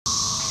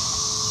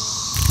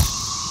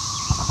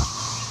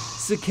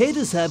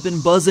Cicadas have been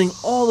buzzing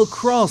all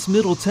across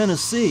Middle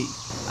Tennessee.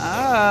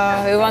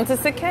 Oh, who wants a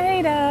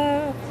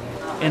cicada?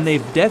 And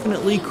they've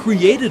definitely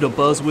created a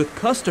buzz with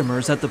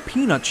customers at the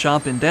peanut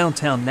shop in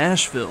downtown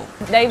Nashville.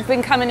 They've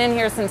been coming in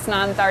here since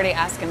 9:30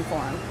 asking for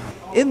them.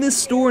 In this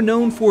store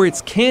known for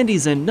its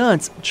candies and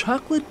nuts,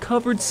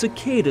 chocolate-covered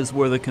cicadas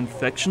were the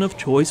confection of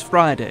choice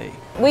Friday.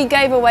 We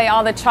gave away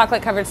all the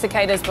chocolate-covered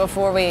cicadas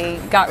before we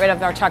got rid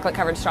of our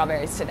chocolate-covered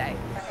strawberries today.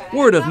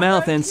 Word of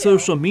mouth and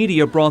social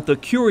media brought the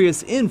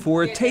curious in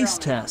for a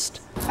taste test.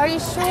 Are you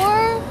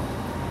sure?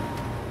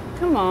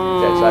 Come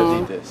on. Okay, so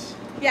I eat this.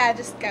 Yeah,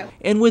 just go.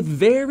 And with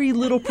very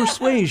little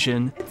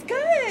persuasion, It's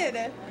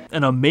good.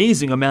 an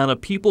amazing amount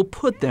of people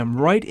put them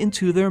right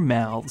into their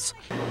mouths.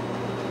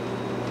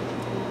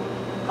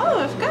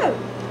 Oh, it's good.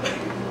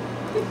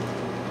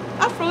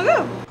 That's really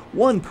good.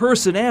 One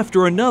person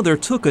after another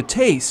took a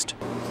taste.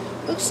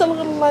 Looks a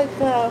little like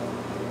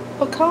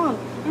pecan.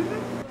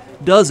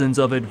 Dozens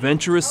of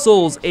adventurous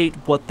souls ate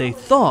what they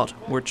thought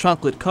were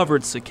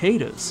chocolate-covered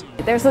cicadas.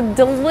 There's a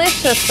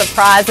delicious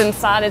surprise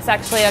inside. It's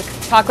actually a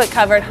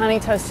chocolate-covered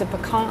honey-toasted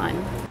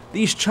pecan.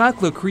 These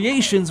chocolate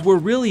creations were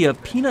really a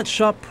peanut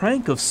shop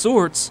prank of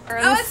sorts.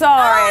 I'm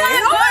sorry.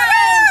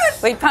 Oh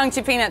We punked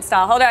you peanut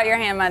style. Hold out your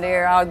hand, my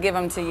dear. I'll give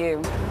them to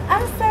you.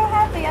 I'm so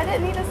happy. I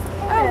didn't need a cicada.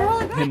 Oh,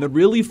 really? And the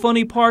really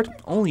funny part,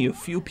 only a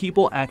few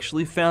people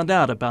actually found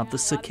out about the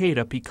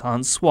cicada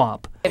pecan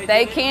swap. If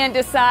they can't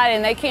decide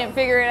and they can't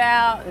figure it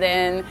out,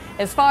 then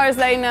as far as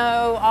they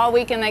know, all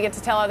weekend they get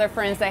to tell other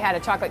friends they had a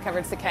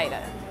chocolate-covered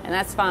cicada. And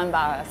that's fine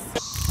by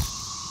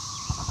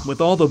us.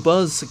 With all the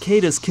buzz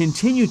cicadas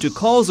continue to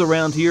cause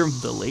around here,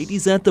 the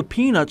ladies at the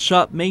peanut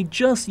shop may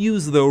just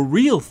use the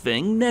real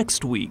thing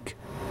next week.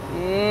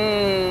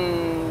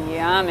 Mmm,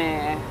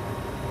 yummy.